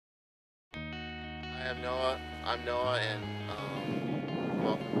I'm Noah. And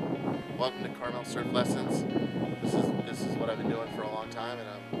welcome to Carmel Surf Lessons. This is what I've been doing for a long time, and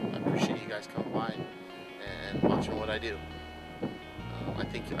I appreciate you guys coming by and watching what I do. I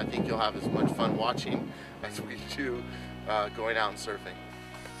think you'll have as much fun watching as we do going out and surfing.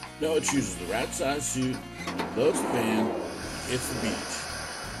 Noah chooses the right size suit, loads the van, hits the beach.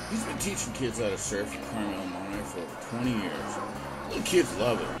 He's been teaching kids how to surf at Carmel for over 20 years. The kids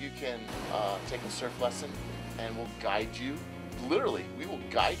love it. You can take a surf lesson and we'll guide you. Literally, we will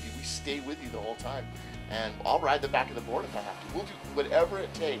guide you. We stay with you the whole time. And I'll ride the back of the board if I have to. We'll do whatever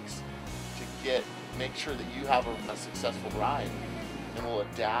it takes to make sure that you have a successful ride. And we'll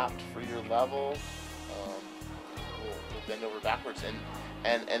adapt for your level. We'll bend over backwards.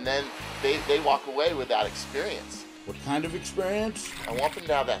 And then they walk away with that experience. What kind of experience? I want them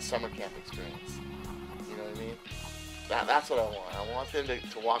to have that summer camp experience. You know what I mean? That's what I want. I want them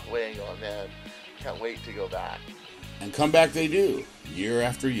to walk away and go, man, can't wait to go back. And come back they do, year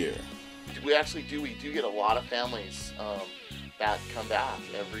after year. We actually do. We do get a lot of families that come back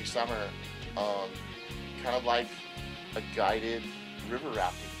every summer, kind of like a guided river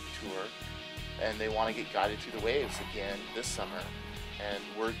rafting tour, and they want to get guided through the waves again this summer, and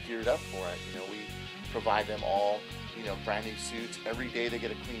we're geared up for it. You know, we provide them all, brand new suits. Every day they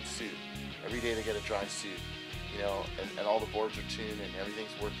get a clean suit. Every day they get a dry suit. And all the boards are tuned and everything's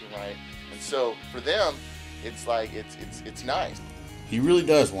working right. And so for them, it's like it's nice. He really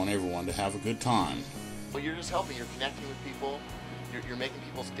does want everyone to have a good time. Well, you're just helping. You're connecting with people. You're making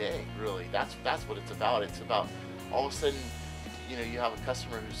people's day. Really, that's what it's about. It's about all of a sudden, you have a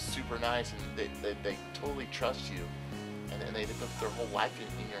customer who's super nice and they totally trust you, and they put their whole life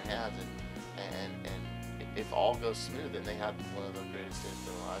in your hands, and if all goes smooth, then they have one of the greatest days of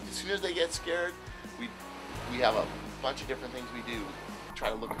their lives. As soon as they get scared, we have a bunch of different things we do. We try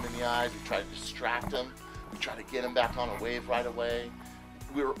to look them in the eyes. We try to distract them. We try to get them back on a wave right away.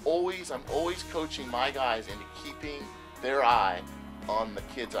 I'm always coaching my guys into keeping their eye on the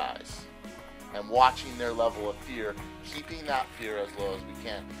kids' eyes and watching their level of fear, keeping that fear as low as we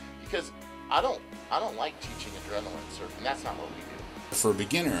can. Because I don't like teaching adrenaline surfing. That's not what we do. For a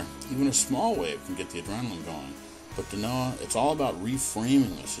beginner, even a small wave can get the adrenaline going. But to Noah, it's all about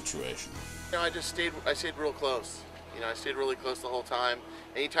reframing the situation. I stayed real close. I stayed really close the whole time.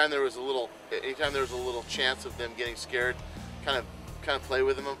 Anytime there was a little chance of them getting scared, kind of play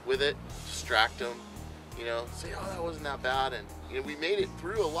with it, distract them. Say, oh, that wasn't that bad, and we made it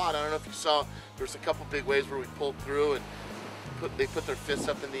through a lot. I don't know if you saw, there was a couple big waves where we pulled through and they put their fists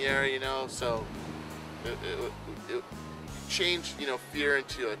up in the air. So it changed fear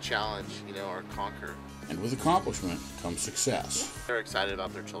into a challenge, or conquer. And with accomplishment comes success. They're excited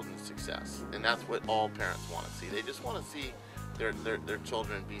about their children's success, and that's what all parents want to see. They just want to see their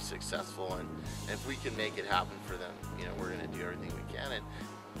children be successful, and if we can make it happen for them, we're going to do everything we can.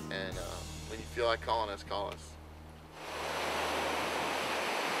 And when you feel like calling us, call us.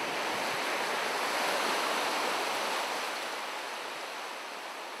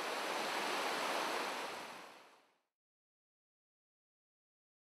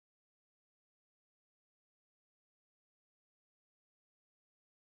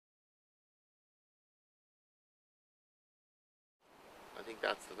 I think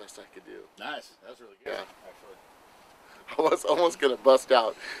that's the best I could do. Nice. That's really good. Yeah. Actually. I was almost going to bust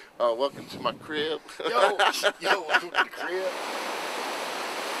out. Welcome to my crib. Yo, welcome to the crib.